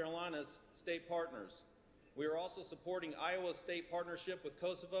North Carolina's state partners. We are also supporting Iowa's state partnership with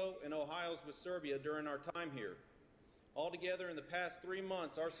Kosovo and Ohio's with Serbia during our time here. Altogether, in the past 3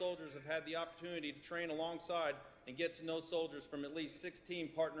 months, our soldiers have had the opportunity to train alongside and get to know soldiers from at least 16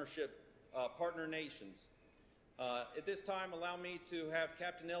 partner nations. At this time, allow me to have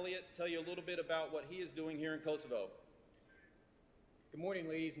Captain Elliott tell you a little bit about what he is doing here in Kosovo. Good morning,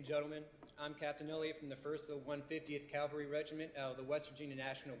 ladies and gentlemen. I'm Captain Elliott from the 1st of the 150th Cavalry Regiment of the West Virginia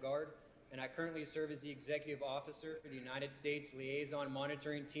National Guard, and I currently serve as the Executive Officer for the United States Liaison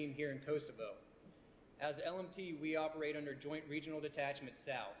Monitoring Team here in Kosovo. As LMT, we operate under Joint Regional Detachment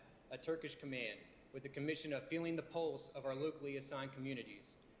South, a Turkish command, with the commission of feeling the pulse of our locally assigned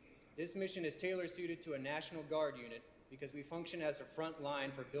communities. This mission is tailor-suited to a National Guard unit because we function as a front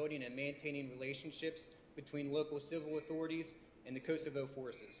line for building and maintaining relationships between local civil authorities and the Kosovo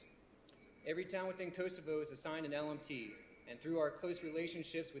forces. Every town within Kosovo is assigned an LMT, and through our close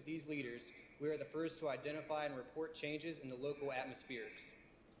relationships with these leaders, we are the first to identify and report changes in the local atmospherics.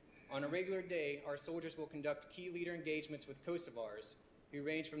 On a regular day, our soldiers will conduct key leader engagements with Kosovars, who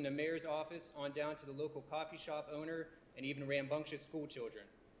range from the mayor's office on down to the local coffee shop owner and even rambunctious school children.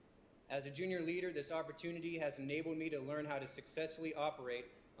 As a junior leader, this opportunity has enabled me to learn how to successfully operate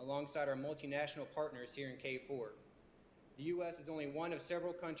alongside our multinational partners here in KFOR. The U.S. is only one of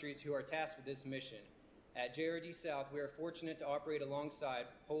several countries who are tasked with this mission. At JRD South, we are fortunate to operate alongside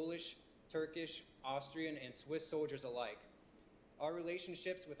Polish, Turkish, Austrian, and Swiss soldiers alike. Our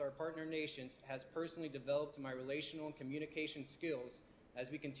relationships with our partner nations has personally developed my relational and communication skills as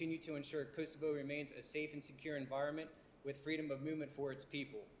we continue to ensure Kosovo remains a safe and secure environment with freedom of movement for its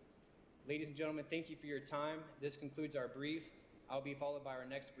people. Ladies and gentlemen, thank you for your time. This concludes our brief. I'll be followed by our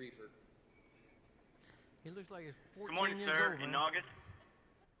next briefer. He looks like he's 14 Good morning, years sir. old, In man. August.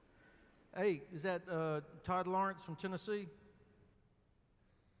 Hey, is that Todd Lawrence from Tennessee?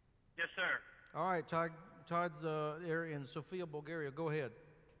 Yes, sir. All right, Todd's there in Sofia, Bulgaria. Go ahead.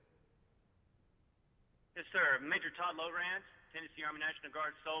 Yes, sir. Major Todd Lawrence, Tennessee Army National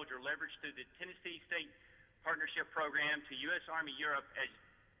Guard soldier, leveraged through the Tennessee State Partnership Program to U.S. Army Europe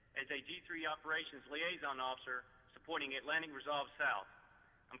as a G3 Operations Liaison Officer supporting Atlantic Resolve South.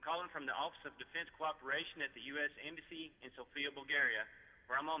 I'm calling from the Office of Defense Cooperation at the U.S. Embassy in Sofia, Bulgaria,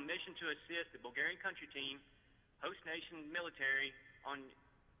 where I'm on mission to assist the Bulgarian country team, host nation military, on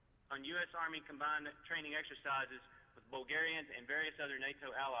U.S. Army combined training exercises with Bulgarians and various other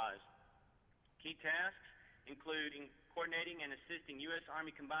NATO allies. Key tasks include coordinating and assisting U.S.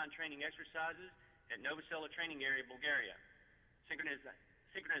 Army combined training exercises at Novosela Training Area, Bulgaria.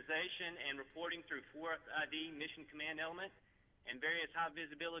 Synchronization and reporting through 4th ID Mission Command Element, and various high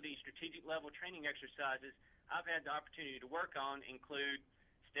visibility strategic level training exercises I've had the opportunity to work on include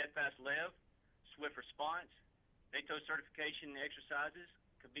Steadfast Lev, Swift Response, NATO certification exercises,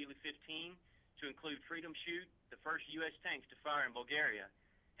 Kabili 15, to include Freedom Shoot, the first U.S. tanks to fire in Bulgaria,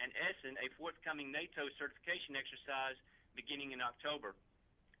 and Essen, a forthcoming NATO certification exercise beginning in October.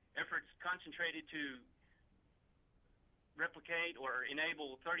 Efforts concentrated to replicate or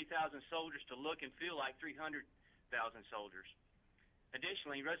enable 30,000 soldiers to look and feel like 300,000 soldiers.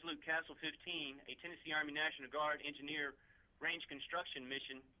 Additionally, Resolute Castle 15, a Tennessee Army National Guard engineer range construction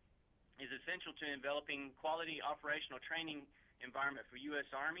mission, is essential to developing quality operational training environment for U.S.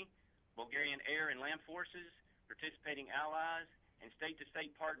 Army, Bulgarian air and land forces, participating allies, and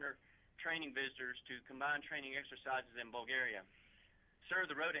state-to-state partner training visitors to combine training exercises in Bulgaria. Sir,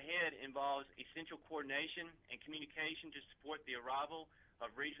 the road ahead involves essential coordination and communication to support the arrival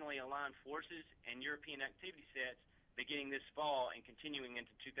of regionally aligned forces and European activity sets beginning this fall and continuing into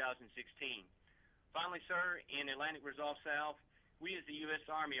 2016. Finally, sir, in Atlantic Resolve South, we as the U.S.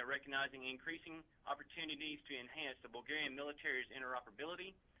 Army are recognizing increasing opportunities to enhance the Bulgarian military's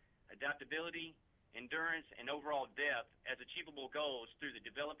interoperability, adaptability, endurance, and overall depth as achievable goals through the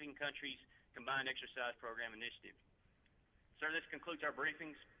Developing Countries Combined Exercise Program Initiative. Sir, this concludes our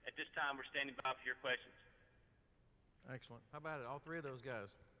briefings. At this time, we're standing by for your questions. Excellent. How about it? All three of those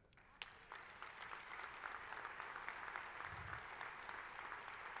guys.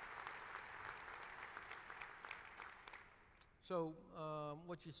 So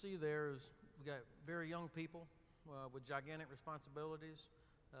what you see there is we got very young people with gigantic responsibilities,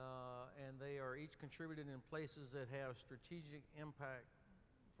 and they are each contributing in places that have strategic impact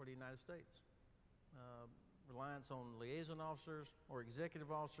for the United States. Reliance on liaison officers or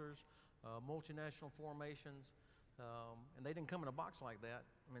executive officers, multinational formations, and they didn't come in a box like that.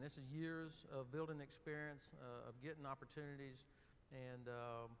 I mean, this is years of building experience, of getting opportunities, and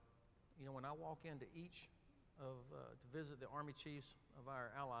you know, when I walk into each to visit the Army chiefs of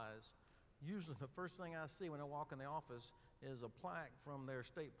our allies, usually the first thing I see when I walk in the office is a plaque from their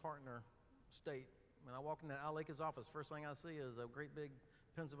state partner state. When I walk into Al Lake's office, first thing I see is a great big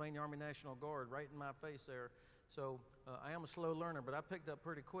Pennsylvania Army National Guard right in my face there. So I am a slow learner, but I picked up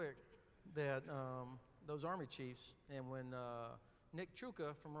pretty quick that those Army chiefs, and when Nick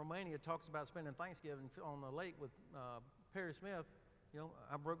Truca from Romania talks about spending Thanksgiving on the lake with Perry Smith, you know,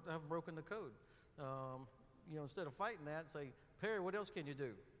 I've broken the code. You know, instead of fighting that, say, Perry, what else can you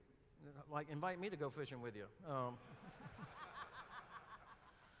do? Like, invite me to go fishing with you.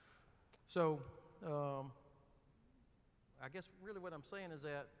 So, I guess really what I'm saying is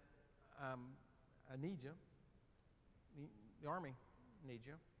that I need you. The Army needs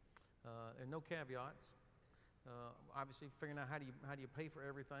you. There are no caveats. Obviously, figuring out how do you pay for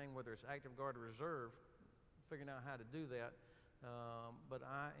everything, whether it's active guard or reserve, figuring out how to do that. But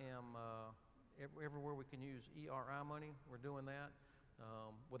I am everywhere we can use ERI money, we're doing that.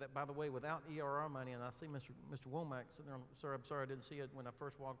 By the way, without ERI money, and I see Mr. Womack sitting there, sir, I'm sorry I didn't see it when I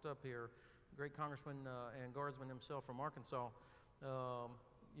first walked up here, great congressman and guardsman himself from Arkansas. You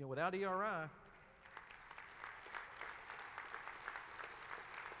know, without ERI,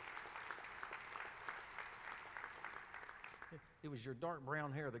 it was your dark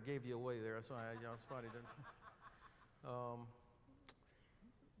brown hair that gave you away there. That's why I spotted it.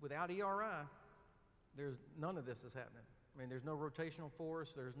 Without ERI, there's none of this is happening. I mean, there's no rotational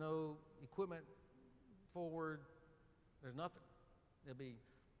force, there's no equipment forward, there's nothing. There'll be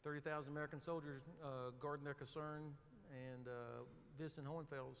 30,000 American soldiers guarding their concern and visiting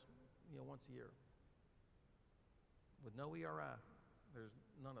Hohenfels, you know, once a year. With no ERI, there's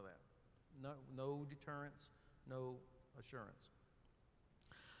none of that. No deterrence, no assurance.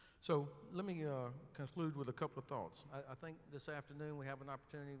 So let me conclude with a couple of thoughts. I think this afternoon we have an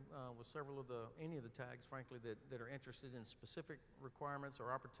opportunity with any of the tags, frankly, that are interested in specific requirements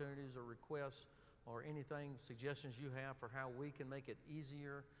or opportunities or requests or anything, suggestions you have for how we can make it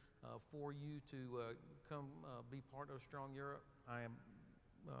easier for you to come be part of Strong Europe. I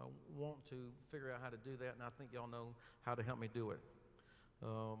want to figure out how to do that, and I think y'all know how to help me do it.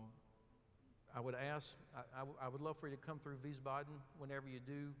 I would ask, I would love for you to come through Wiesbaden whenever you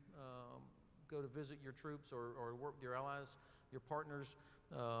do go to visit your troops or work with your allies, your partners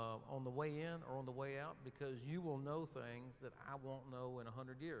on the way in or on the way out, because you will know things that I won't know in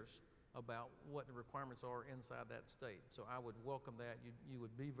 100 years about what the requirements are inside that state. So I would welcome that. You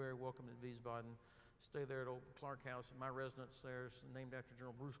would be very welcome at Wiesbaden. Stay there at Old Clark House. My residence there is named after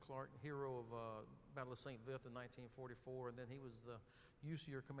General Bruce Clark, hero of Battle of St. Vith in 1944, and then he was the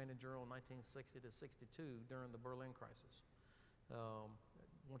USER Commanding General in 1960 to 62 during the Berlin crisis. I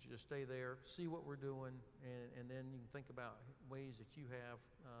want you to stay there, see what we're doing, and then you can think about ways that you have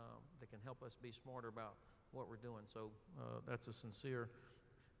that can help us be smarter about what we're doing. So that's a sincere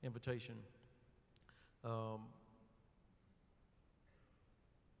invitation. I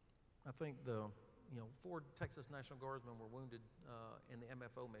think 4 Texas National Guardsmen were wounded in the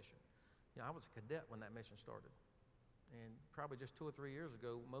MFO mission. I was a cadet when that mission started. And probably just 2 or 3 years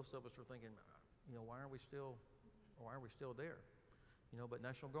ago, most of us were thinking, why are we still there? But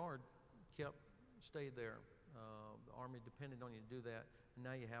National Guard stayed there, The Army depended on you to do that, and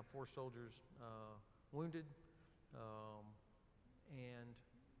now you have 4 soldiers wounded, and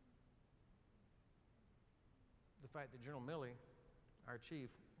the fact that General Milley, our chief,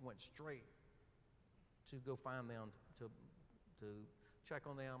 went straight to go find them, to check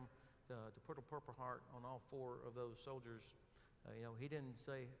on them, to put a Purple Heart on all 4 of those soldiers. You know, he didn't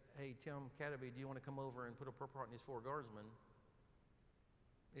say, hey, Tim Catavy, do you want to come over and put a Purple Heart on these 4 guardsmen?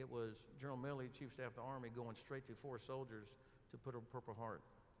 It was General Milley, Chief of Staff of the Army, going straight to 4 soldiers to put a Purple Heart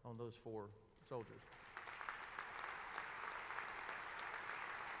on those 4 soldiers.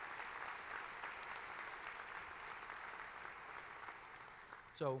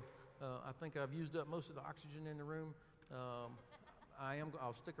 So I think I've used up most of the oxygen in the room.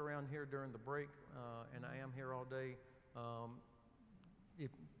 I'll stick around here during the break, and I am here all day.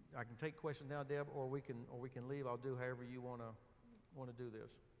 If I can take questions now, Deb, or we can leave. I'll do however you want to do this.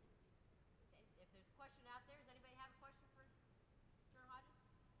 If there's a question out there, does anybody have a question for General Hodges?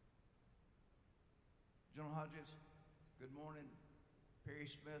 General Hodges, good morning. Perry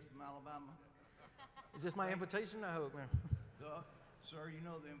Smith from Alabama. Is this my invitation? I hope, man. Sir, you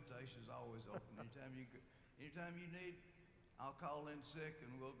know the invitation is always open. Anytime you need, I'll call in sick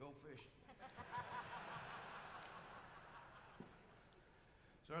and we'll go fishing.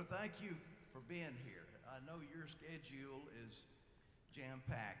 Sir, thank you for being here. I know your schedule is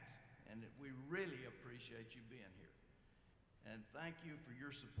jam-packed, and we really appreciate you being here. And thank you for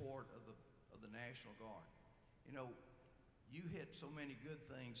your support of the National Guard. You know, you hit so many good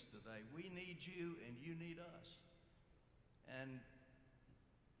things today. We need you, and you need us. And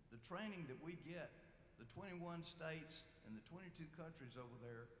the training that we get, the 21 states and the 22 countries over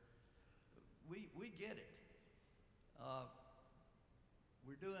there, we get it.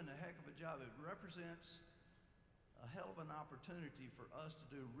 We're doing a heck of a job. It represents a hell of an opportunity for us to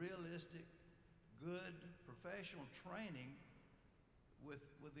do realistic, good, professional training with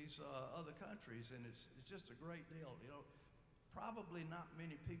these other countries, and it's just a great deal. You know, probably not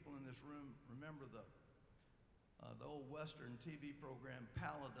many people in this room remember the old Western TV program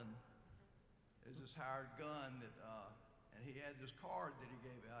Paladin. Is this hired gun that, and he had this card that he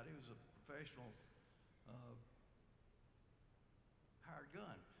gave out. He was a professional hired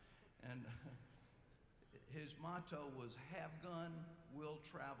gun, and his motto was "Have gun, will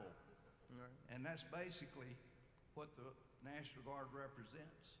travel," right. And that's basically what the National Guard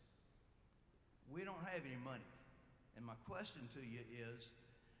represents. We don't have any money, and my question to you is,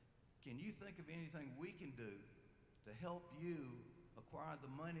 can you think of anything we can do to help you acquire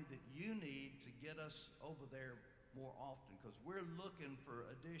the money that you need to get us over there more often? Because we're looking for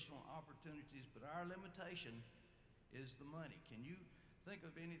additional opportunities, but our limitation is the money. Can you think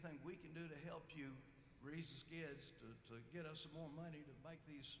of anything we can do to help you grease the skids to get us some more money to make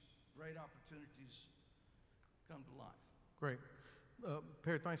these great opportunities come to life? Great.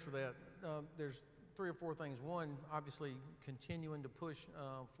 Perry, thanks for that. There's 3 or 4 things. One, obviously continuing to push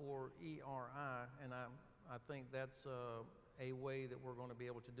for ERI, and I think that's a way that we're going to be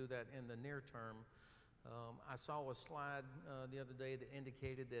able to do that in the near term. I saw a slide the other day that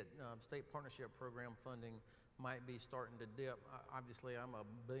indicated that state partnership program funding might be starting to dip. Obviously, I'm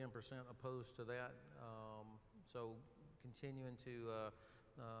 1,000,000,000% opposed to that. So continuing to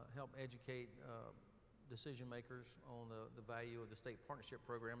help educate decision makers on the value of the state partnership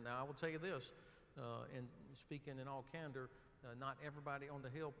program. Now, I will tell you this, and speaking in all candor, not everybody on the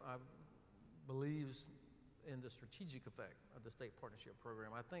Hill believes in the strategic effect of the state partnership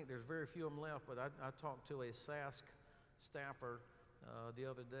program. I think there's very few of them left, but I talked to a SASC staffer the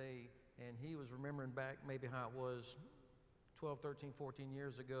other day, and he was remembering back maybe how it was 12, 13, 14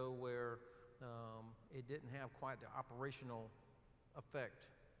 years ago, where it didn't have quite the operational effect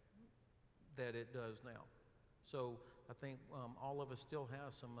that it does now. So I think all of us still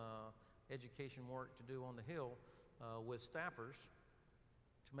have some education work to do on the Hill with staffers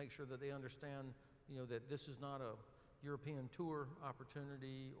to make sure that they understand, you know, that this is not a European tour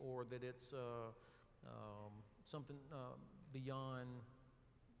opportunity, or that it's something beyond,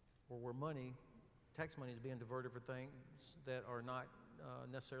 or where tax money is being diverted for things that are not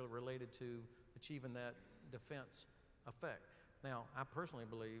necessarily related to achieving that defense effect. Now, I personally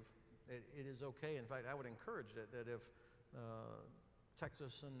believe it is okay. In fact, I would encourage that if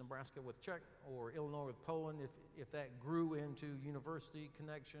Texas and Nebraska with Czech, or Illinois with Poland, if that grew into university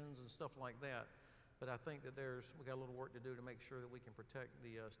connections and stuff like that. But I think that we got a little work to do to make sure that we can protect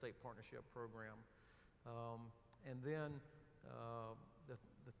the state partnership program. And then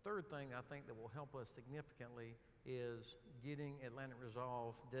the third thing I think that will help us significantly is getting Atlantic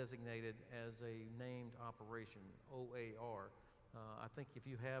Resolve designated as a named operation, OAR. I think if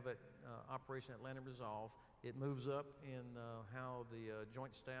you have it, Operation Atlantic Resolve, it moves up in how the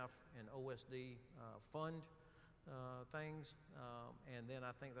Joint Staff and OSD fund things, and then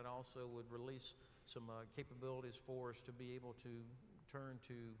I think that also would release some capabilities for us to be able to turn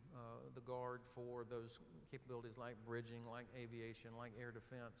to the Guard for those capabilities like bridging, like aviation, like air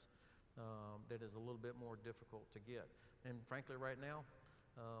defense, that is a little bit more difficult to get. And frankly, right now,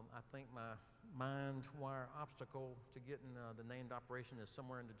 I think my mind wire obstacle to getting the named operation is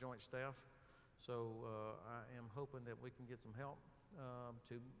somewhere in the Joint Staff. So I am hoping that we can get some help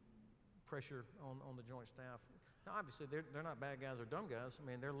to pressure on the Joint Staff. Now, obviously, they're not bad guys or dumb guys. I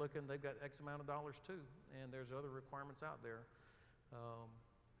mean, they're looking, they've got X amount of dollars too, and there's other requirements out there.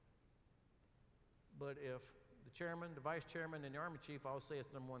 But if the chairman, the vice chairman, and the Army chief all say it's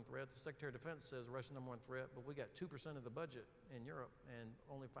 #1 threat, the Secretary of Defense says Russia's #1 threat, but we got 2% of the budget in Europe and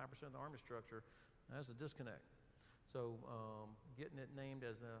only 5% of the Army structure, that's a disconnect. So getting it named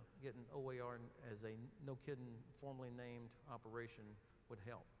as getting OAR as a no-kidding, formally named operation would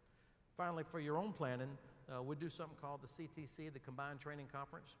help. Finally, for your own planning, we do something called the CTC, the Combined Training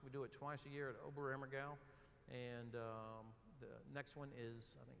Conference. We do it twice a year at Oberammergau, and the next one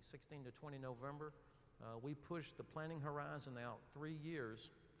is, I think, 16 to 20 November. We push the planning horizon out 3 years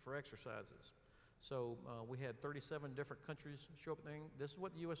for exercises. So we had 37 different countries show up there. This is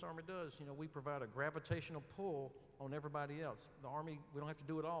what the U.S. Army does. You know, we provide a gravitational pull on everybody else. The Army, we don't have to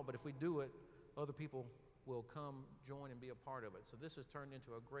do it all, but if we do it, other people will come join and be a part of it. So this has turned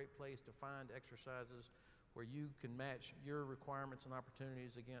into a great place to find exercises where you can match your requirements and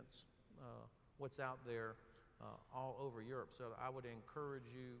opportunities against what's out there all over Europe. So I would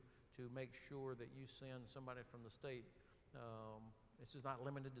encourage you to make sure that you send somebody from the state. This is not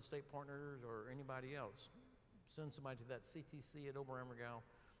limited to state partners or anybody else. Send somebody to that CTC at Oberammergau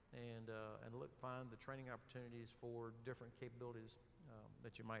and find the training opportunities for different capabilities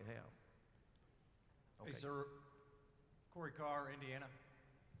that you might have. Okay. Hey, sir. Corey Carr, Indiana.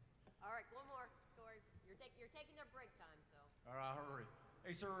 All right, one more, Corey. You're taking their break time, so. All right, I'll hurry.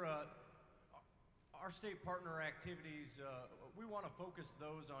 Hey, sir, our state partner activities, we want to focus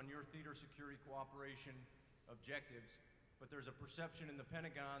those on your theater security cooperation objectives, but there's a perception in the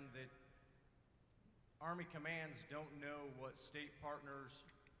Pentagon that Army commands don't know what state partners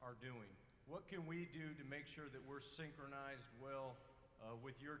are doing. What can we do to make sure that we're synchronized well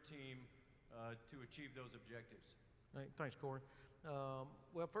with your team to achieve those objectives? Thanks, Corey.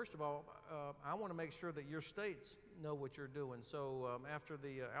 Well, first of all, I want to make sure that your states know what you're doing. So after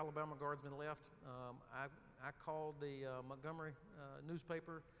the Alabama Guardsmen left, I called the Montgomery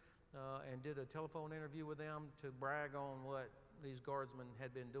newspaper and did a telephone interview with them to brag on what these guardsmen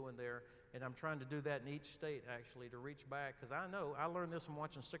had been doing there. And I'm trying to do that in each state, actually, to reach back. Because I know, I learned this from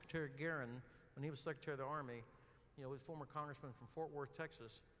watching Secretary Guerin when he was Secretary of the Army. You know, he was a former congressman from Fort Worth,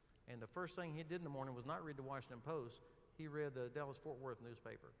 Texas. And the first thing he did in the morning was not read the Washington Post. He read the Dallas-Fort Worth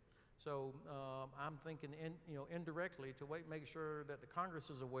newspaper. So I'm thinking, indirectly, to make sure that the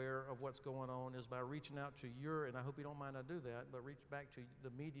Congress is aware of what's going on is by reaching out to and I hope you don't mind I do that, but reach back to the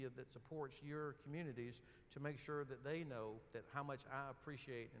media that supports your communities to make sure that they know that how much I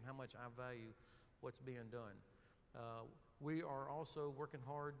appreciate and how much I value what's being done. We are also working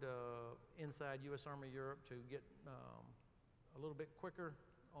hard inside U.S. Army Europe to get a little bit quicker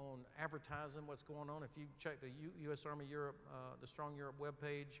on advertising what's going on. If you check the U.S. Army Europe, the Strong Europe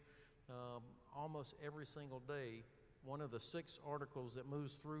webpage, almost every single day, one of the 6 articles that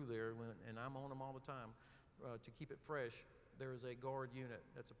moves through there, and I'm on them all the time, to keep it fresh, there is a Guard unit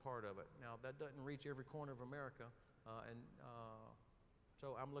that's a part of it. Now, that doesn't reach every corner of America,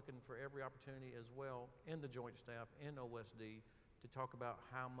 so I'm looking for every opportunity as well in the Joint Staff, in OSD, to talk about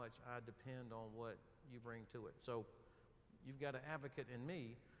how much I depend on what you bring to it. So you've got an advocate in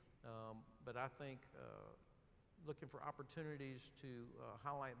me, but I think looking for opportunities to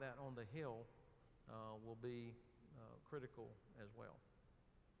highlight that on the Hill will be critical as well.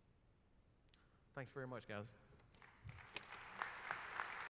 Thanks very much, guys.